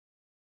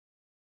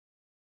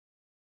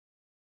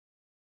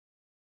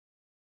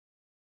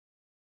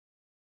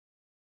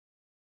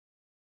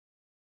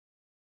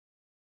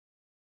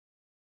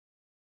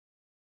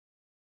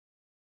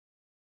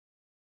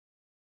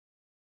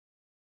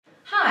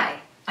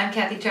I'm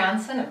Kathy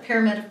Johnson at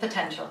Pyramid of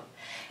Potential,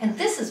 and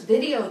this is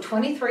video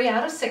 23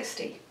 out of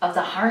 60 of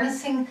the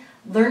Harnessing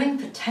Learning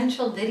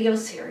Potential video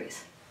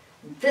series.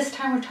 This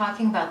time we're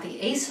talking about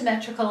the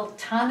Asymmetrical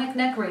Tonic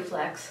Neck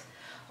Reflex,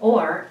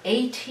 or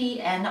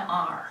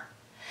ATNR.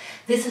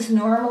 This is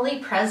normally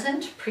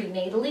present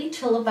prenatally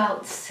till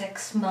about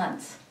 6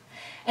 months,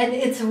 and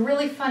it's a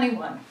really funny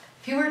one.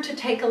 If you were to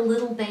take a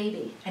little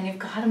baby and you've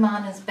got him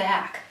on his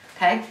back,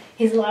 okay,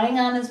 he's lying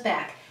on his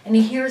back, and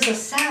he hears a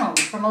sound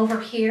from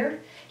over here,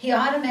 he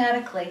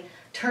automatically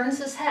turns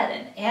his head,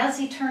 and as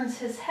he turns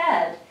his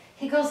head,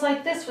 he goes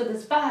like this with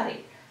his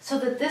body, so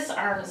that this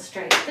arm is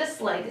straight, this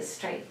leg is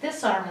straight,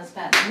 this arm is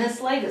bent, and this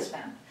leg is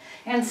bent.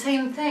 And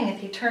same thing if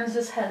he turns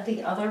his head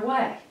the other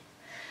way.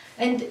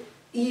 And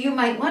you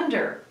might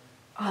wonder,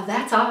 oh,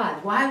 that's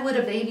odd, why would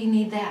a baby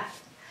need that?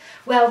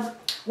 Well,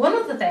 one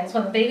of the things,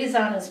 when the baby's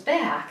on his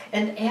back,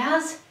 and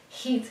as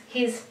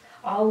he's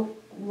all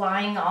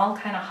lying all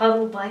kind of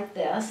huddled like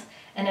this,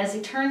 and as he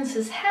turns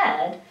his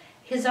head,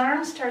 his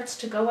arm starts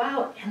to go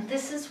out, and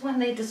this is when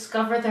they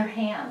discover their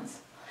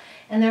hands.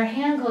 And their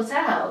hand goes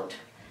out,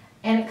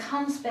 and it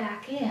comes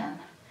back in.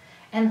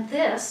 And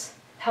this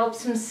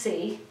helps him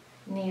see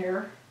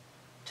near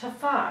to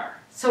far.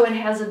 So it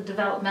has a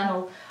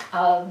developmental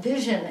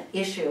vision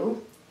issue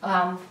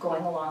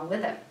going along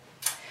with it.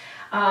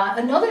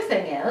 Another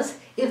thing is,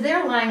 if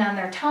they're lying on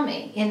their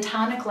tummy in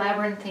tonic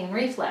labyrinthine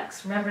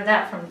reflex, remember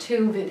that from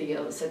 2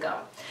 videos ago,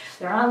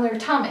 they're on their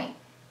tummy,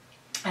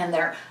 and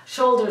their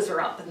shoulders are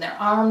up, and their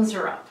arms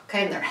are up,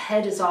 okay, and their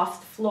head is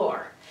off the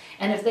floor.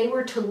 And if they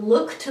were to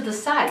look to the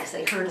side, because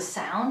they heard a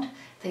sound,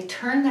 they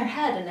turn their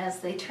head, and as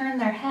they turn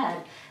their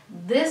head,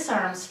 this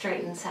arm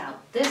straightens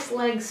out, this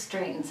leg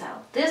straightens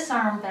out, this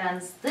arm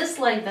bends, this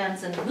leg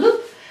bends, and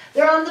whoop,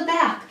 they're on the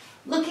back,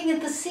 looking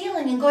at the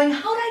ceiling and going,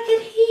 how'd I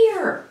get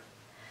here?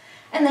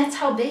 And that's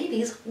how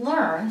babies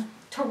learn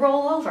to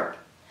roll over.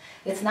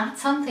 It's not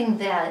something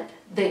that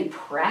they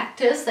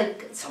practice,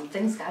 like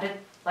something's got to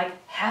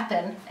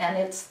happen, and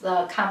it's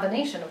the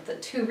combination of the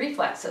 2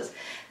 reflexes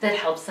that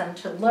helps them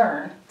to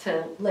learn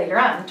to later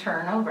on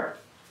turn over.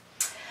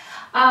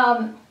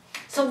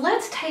 So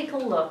let's take a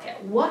look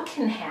at what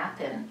can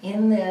happen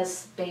in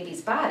this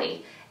baby's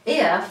body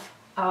if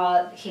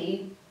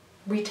he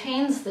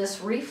retains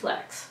this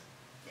reflex,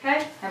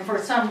 okay, and for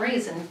some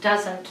reason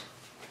doesn't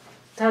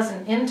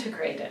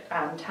integrate it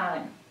on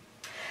time.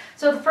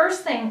 So the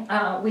first thing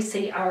we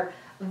see are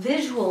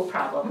visual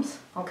problems,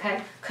 okay,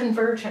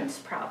 convergence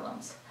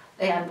problems.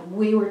 And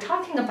we were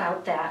talking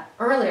about that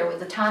earlier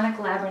with the tonic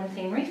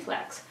labyrinthine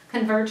reflex,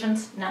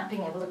 convergence, not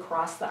being able to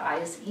cross the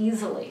eyes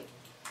easily.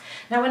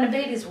 Now when a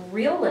baby's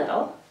real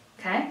little,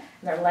 okay, and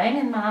they're laying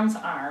in mom's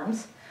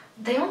arms,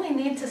 they only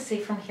need to see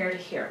from here to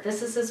here.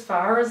 This is as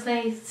far as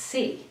they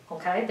see,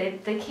 okay?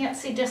 They can't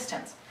see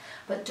distance.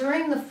 But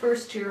during the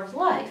first year of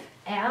life,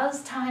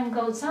 as time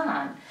goes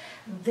on,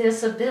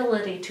 this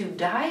ability to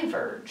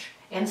diverge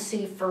and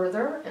see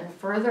further and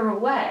further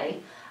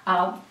away,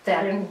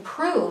 that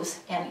improves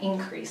and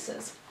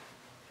increases.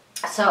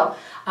 So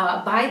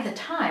by the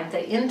time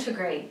they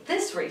integrate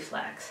this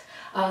reflex,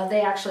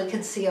 they actually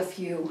can see a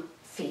few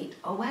feet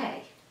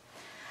away.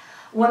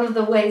 One of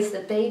the ways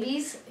that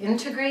babies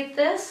integrate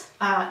this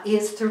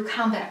is through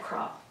combat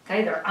crawl.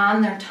 Okay, they're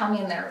on their tummy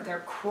and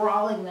they're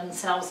crawling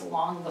themselves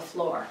along the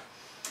floor.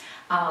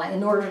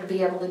 In order to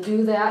be able to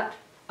do that,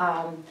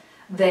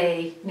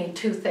 they need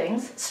 2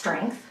 things: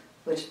 strength,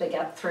 which they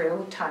get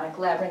through tonic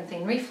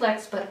labyrinthine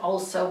reflex, but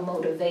also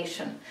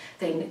motivation.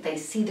 They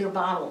see their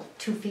bottle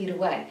 2 feet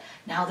away.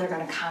 Now they're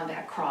going to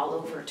combat crawl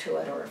over to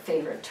it, or a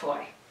favorite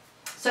toy.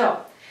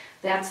 So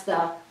that's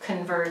the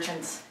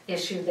convergence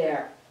issue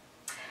there.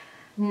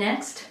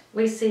 Next,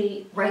 we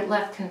see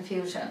right-left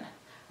confusion.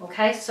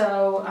 Okay,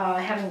 so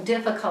having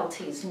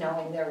difficulties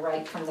knowing their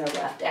right from their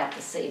left at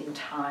the same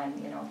time.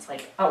 You know, it's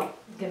like, oh,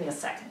 give me a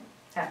second,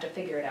 I have to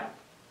figure it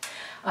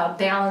out.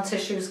 Balance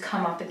issues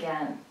come up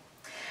again.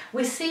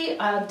 We see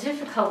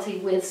difficulty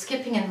with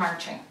skipping and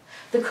marching.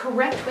 The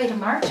correct way to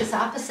march is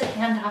opposite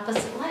hand,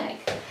 opposite leg.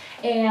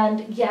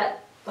 And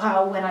yet,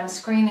 when I'm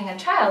screening a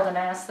child and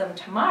ask them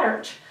to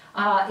march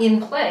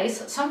in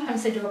place,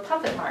 sometimes they do a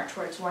puppet march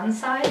where it's one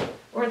side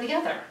or the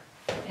other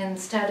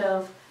instead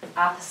of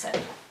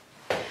opposite.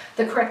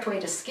 The correct way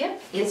to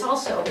skip is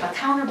also a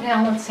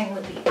counterbalancing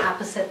with the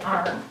opposite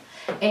arm.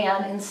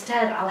 And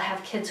instead, I'll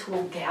have kids who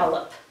will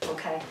gallop,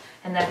 okay?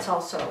 And that's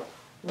also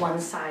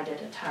one side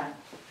at a time.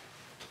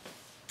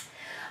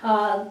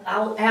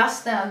 I'll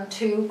ask them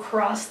to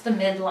cross the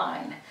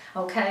midline,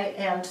 okay?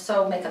 And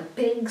so make a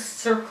big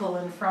circle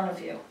in front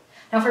of you.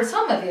 Now for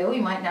some of you,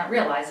 you might not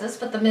realize this,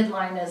 but the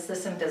midline is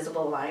this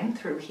invisible line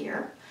through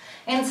here.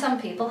 And some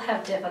people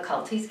have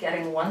difficulties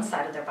getting one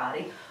side of their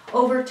body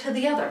over to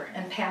the other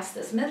and past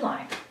this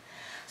midline.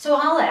 So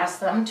I'll ask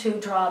them to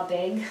draw a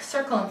big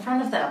circle in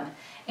front of them.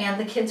 And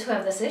the kids who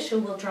have this issue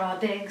will draw a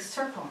big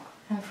circle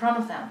in front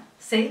of them.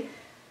 See?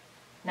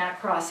 Not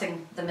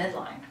crossing the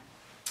midline.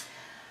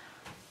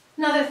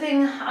 Another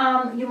thing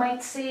you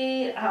might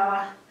see,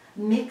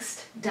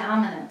 mixed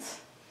dominance.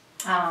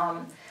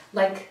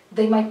 Like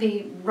they might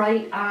be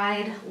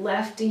right-eyed,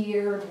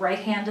 left-eared,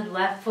 right-handed,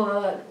 left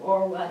foot,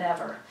 or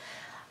whatever.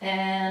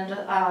 And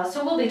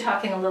so we'll be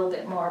talking a little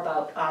bit more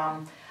about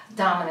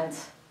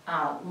dominance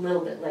a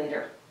little bit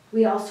later.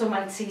 We also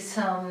might see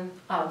some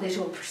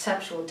visual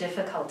perceptual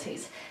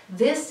difficulties.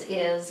 This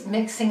is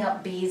mixing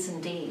up B's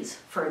and D's,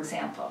 for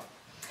example,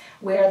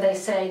 where they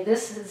say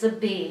this is a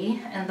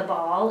B and the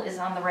ball is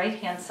on the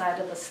right-hand side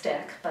of the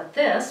stick, but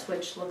this,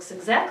 which looks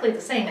exactly the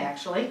same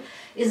actually,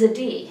 is a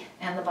D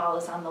and the ball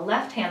is on the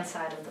left-hand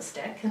side of the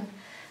stick, and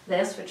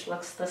this, which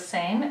looks the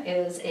same,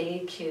 is a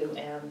Q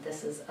and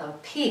this is a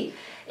P.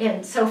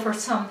 And so for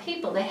some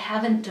people, they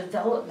haven't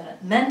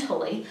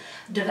mentally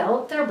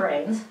developed their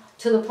brains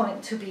to the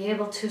point to be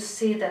able to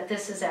see that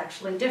this is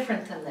actually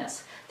different than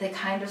this. They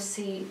kind of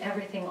see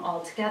everything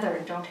all together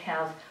and don't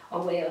have a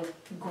way of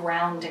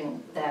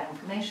grounding that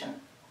information.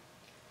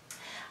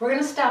 We're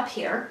going to stop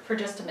here for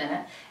just a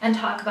minute and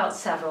talk about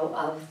several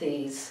of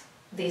these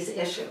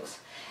issues.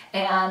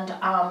 And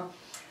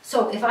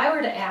so if I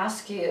were to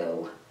ask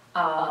you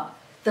about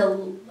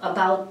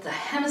the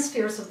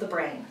hemispheres of the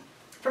brain,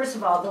 first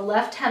of all, the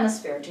left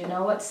hemisphere, do you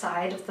know what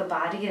side of the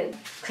body it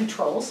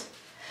controls?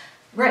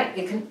 Right,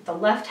 the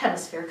left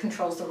hemisphere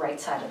controls the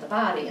right side of the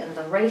body, and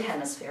the right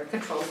hemisphere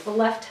controls the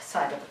left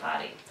side of the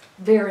body.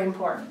 Very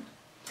important.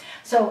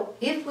 So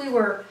if we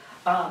were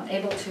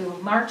able to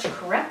march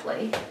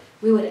correctly,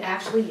 we would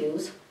actually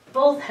use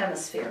both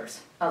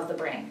hemispheres of the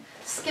brain.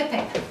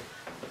 Skipping,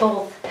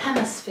 both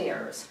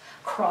hemispheres.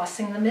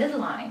 Crossing the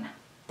midline,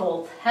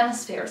 both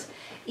hemispheres.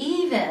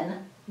 Even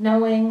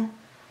knowing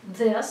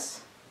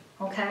this,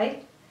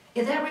 okay,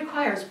 that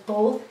requires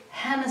both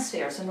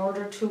hemispheres in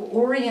order to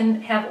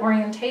have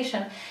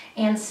orientation,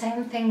 and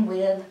same thing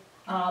with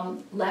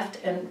left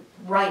and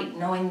right,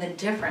 knowing the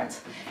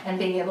difference and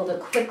being able to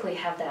quickly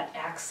have that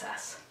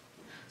access.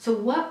 So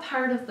what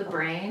part of the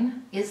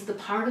brain is the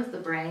part of the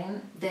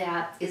brain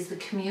that is the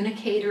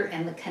communicator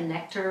and the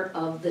connector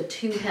of the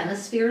two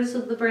hemispheres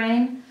of the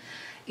brain?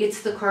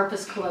 It's the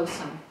corpus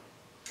callosum.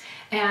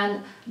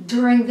 And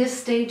during this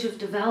stage of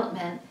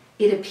development,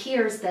 it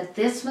appears that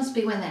this must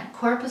be when that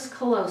corpus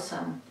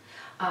callosum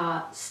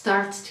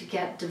starts to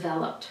get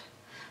developed.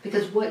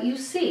 Because what you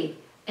see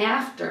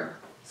after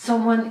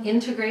someone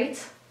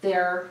integrates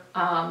their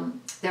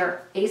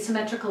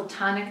asymmetrical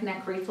tonic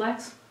neck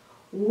reflex,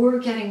 we're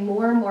getting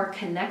more and more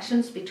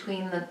connections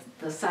between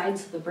the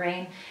sides of the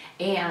brain,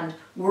 and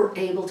we're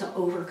able to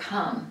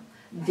overcome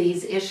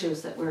these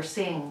issues that we're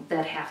seeing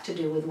that have to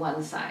do with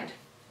one side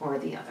or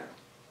the other.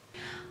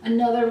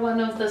 Another one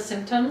of the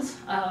symptoms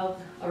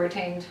of a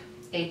retained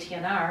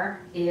ATNR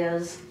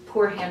is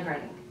poor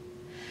handwriting.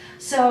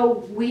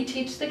 So we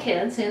teach the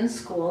kids in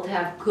school to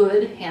have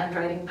good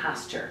handwriting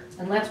posture.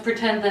 And let's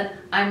pretend that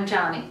I'm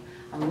Johnny.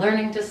 I'm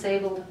learning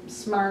disabled, I'm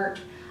smart,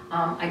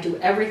 I do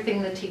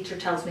everything the teacher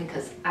tells me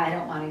because I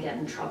don't want to get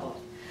in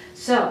trouble.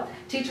 So,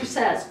 teacher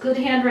says, good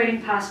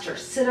handwriting posture,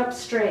 sit up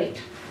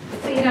straight,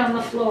 feet on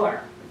the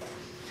floor.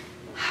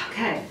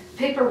 Okay,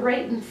 paper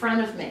right in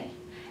front of me.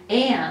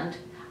 And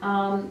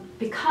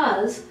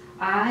because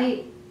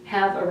I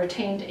have a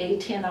retained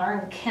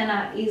ATNR and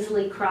cannot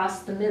easily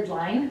cross the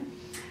midline,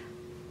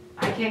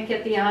 I can't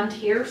get beyond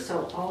here,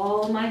 so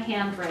all my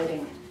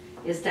handwriting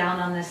is down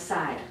on this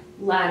side.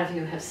 A lot of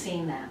you have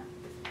seen that.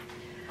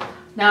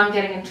 Now I'm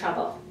getting in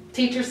trouble.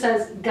 Teacher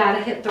says,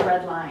 gotta hit the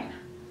red line.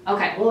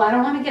 Okay, well I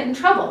don't want to get in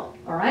trouble,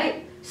 all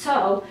right?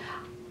 So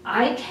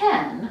I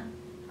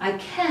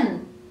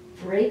can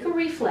break a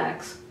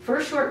reflex for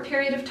a short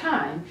period of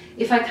time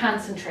if I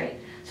concentrate.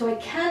 So I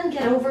can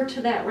get over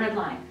to that red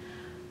line.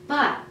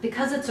 But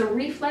because it's a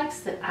reflex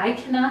that I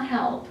cannot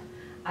help,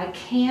 I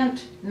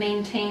can't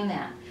maintain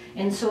that.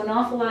 And so an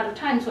awful lot of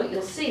times what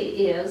you'll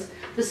see is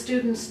the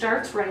student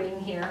starts writing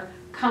here,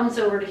 comes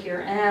over to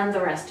here, and the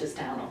rest is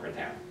down over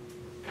there.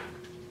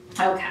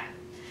 Okay,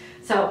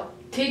 so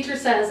teacher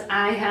says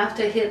I have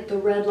to hit the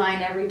red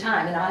line every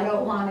time, and I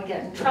don't want to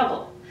get in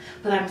trouble.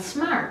 But I'm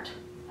smart.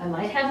 I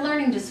might have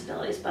learning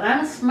disabilities, but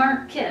I'm a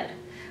smart kid.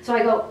 So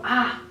I go,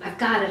 I've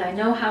got it. I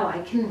know how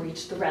I can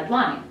reach the red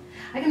line.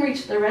 I can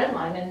reach the red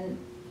line,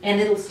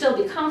 and it'll still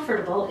be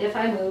comfortable if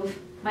I move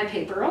my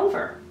paper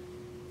over.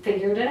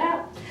 Figured it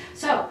out.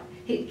 So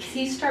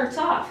he starts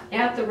off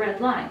at the red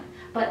line,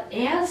 but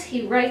as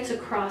he writes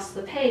across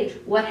the page,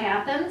 what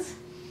happens?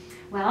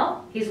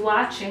 Well, he's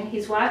watching,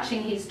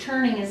 he's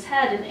turning his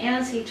head, and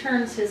as he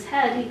turns his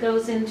head, he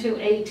goes into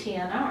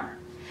ATNR.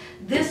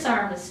 This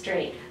arm is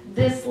straight,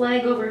 this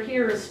leg over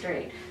here is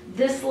straight,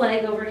 this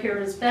leg over here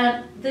is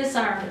bent, this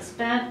arm is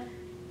bent,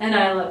 and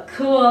I look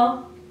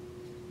cool.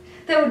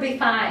 That would be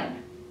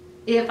fine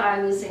if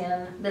I was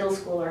in middle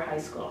school or high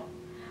school.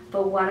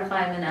 But what if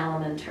I'm in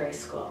elementary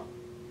school?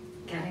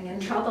 Getting in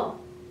trouble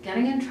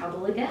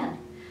again.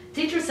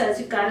 Teacher says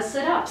you've got to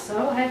sit up,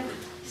 so I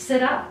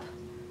sit up.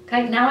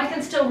 Okay, now I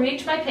can still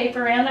reach my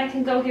paper and I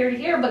can go here to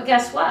here, but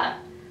guess what?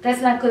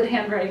 That's not good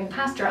handwriting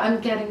posture.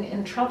 I'm getting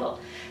in trouble.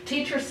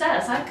 Teacher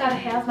says I've got to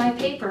have my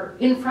paper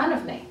in front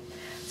of me.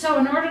 So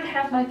in order to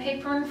have my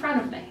paper in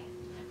front of me,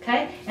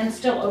 okay, and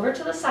still over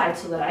to the side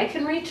so that I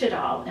can reach it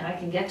all and I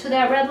can get to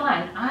that red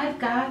line, I've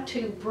got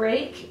to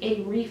break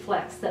a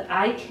reflex that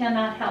I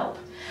cannot help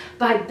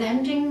by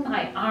bending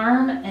my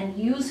arm and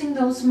using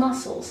those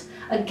muscles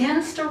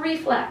against a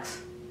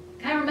reflex.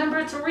 Okay, remember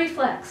it's a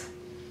reflex.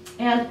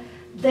 And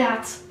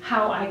that's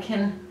how I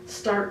can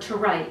start to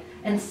write.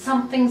 And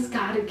something's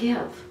got to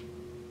give,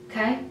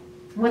 okay?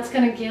 What's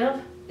going to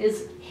give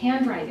is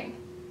handwriting.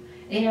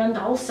 And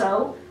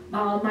also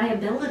my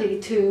ability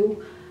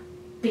to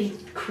be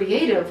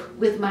creative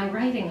with my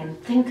writing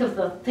and think of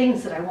the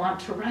things that I want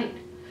to write.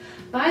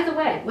 By the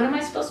way, what am I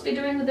supposed to be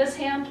doing with this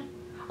hand?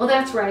 Oh,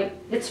 that's right.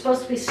 It's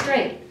supposed to be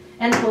straight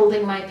and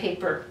holding my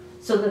paper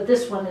so that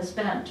this one is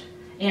bent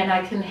and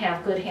I can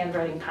have good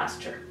handwriting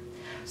posture.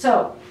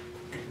 So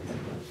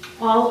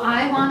all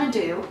I want to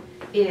do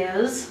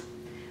is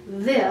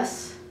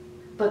this,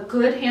 but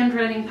good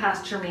handwriting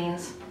posture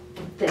means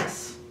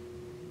this.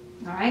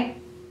 All right?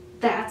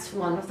 That's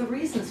one of the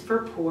reasons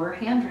for poor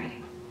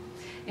handwriting.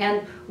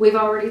 And we've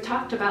already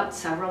talked about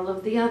several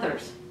of the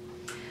others.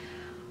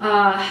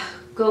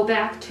 Go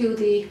back to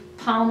the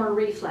palmar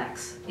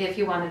reflex if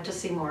you wanted to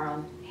see more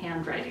on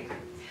handwriting.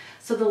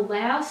 So the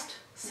last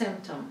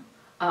symptom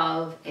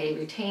of a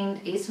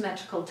retained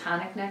asymmetrical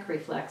tonic neck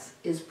reflex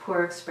is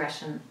poor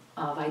expression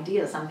of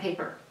ideas on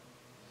paper.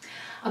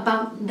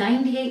 About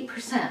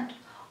 98%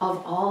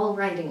 of all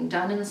writing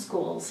done in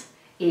schools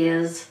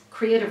is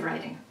creative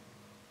writing.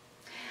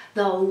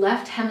 The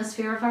left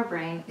hemisphere of our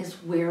brain is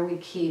where we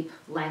keep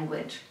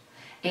language,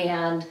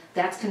 and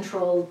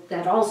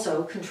that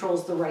also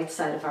controls the right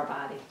side of our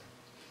body.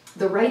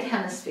 The right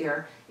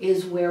hemisphere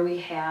is where we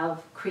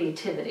have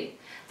creativity.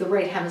 The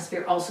right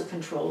hemisphere also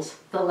controls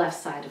the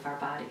left side of our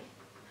body.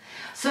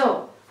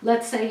 So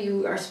let's say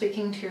you are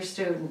speaking to your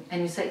student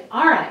and you say,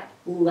 all right,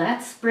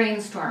 let's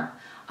brainstorm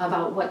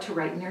about what to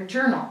write in your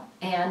journal.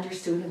 And your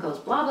student goes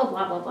blah, blah,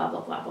 blah, blah, blah,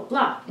 blah, blah, blah,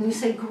 blah. And you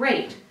say,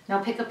 great, now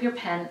pick up your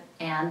pen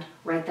and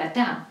write that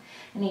down.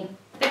 And he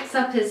picks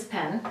up his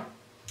pen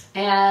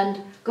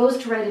and goes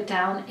to write it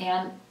down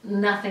and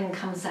nothing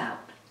comes out.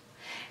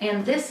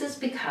 And this is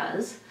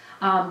because,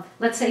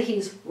 let's say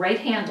he's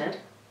right-handed,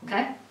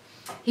 okay?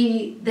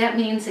 That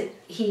means that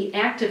he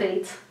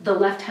activates the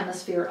left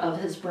hemisphere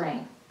of his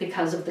brain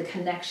because of the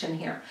connection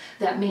here.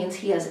 That means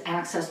he has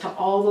access to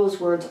all those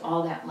words,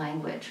 all that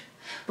language.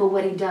 But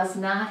what he does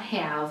not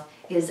have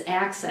is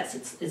access,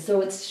 it's as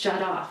though it's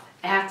shut off,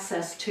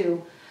 access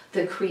to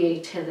the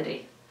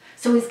creativity.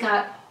 So he's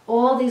got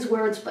all these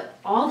words, but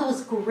all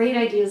those great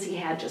ideas he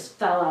had just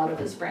fell out of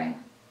his brain.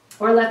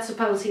 Or let's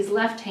suppose he's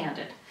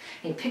left-handed.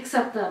 He picks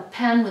up the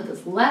pen with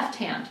his left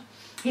hand.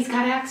 He's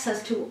got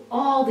access to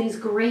all these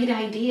great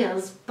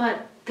ideas,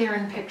 but they're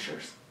in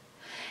pictures.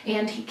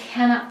 And he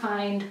cannot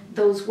find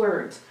those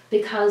words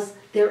because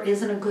there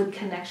isn't a good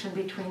connection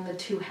between the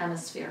two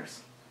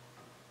hemispheres.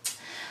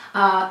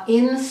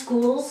 In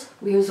schools,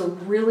 we use a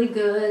really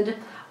good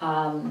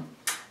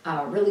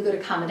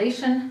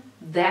accommodation.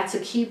 That's a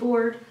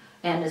keyboard,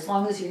 and as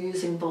long as you're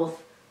using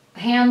both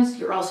hands,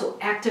 you're also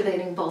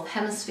activating both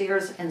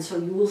hemispheres, and so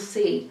you will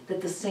see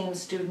that the same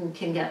student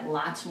can get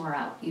lots more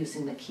out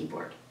using the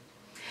keyboard.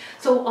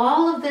 So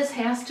all of this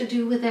has to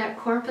do with that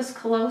corpus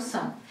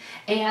callosum,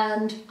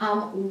 and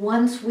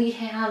once we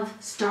have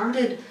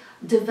started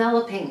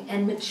developing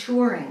and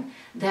maturing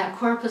that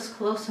corpus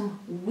callosum,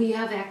 we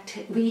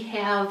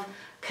have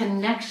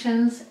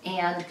connections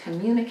and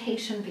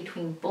communication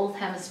between both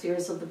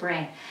hemispheres of the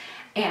brain.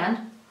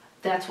 And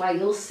that's why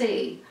you'll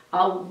see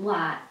a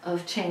lot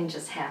of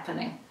changes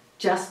happening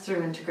just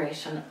through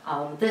integration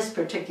of this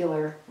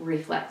particular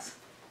reflex.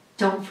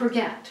 Don't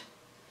forget,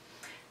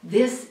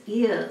 this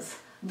is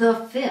the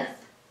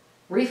 5th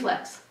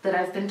reflex that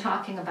I've been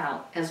talking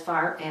about as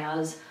far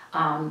as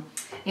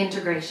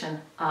integration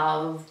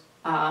of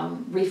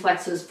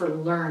reflexes for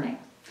learning.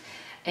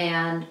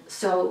 And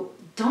so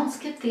don't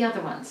skip the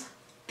other ones.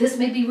 This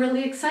may be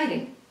really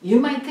exciting. You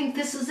might think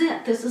this is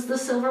it, this is the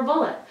silver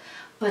bullet,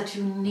 but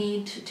you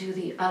need to do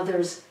the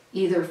others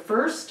either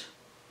first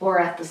or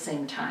at the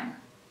same time.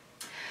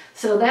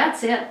 So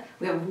that's it.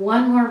 We have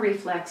one more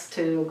reflex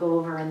to go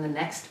over in the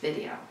next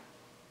video.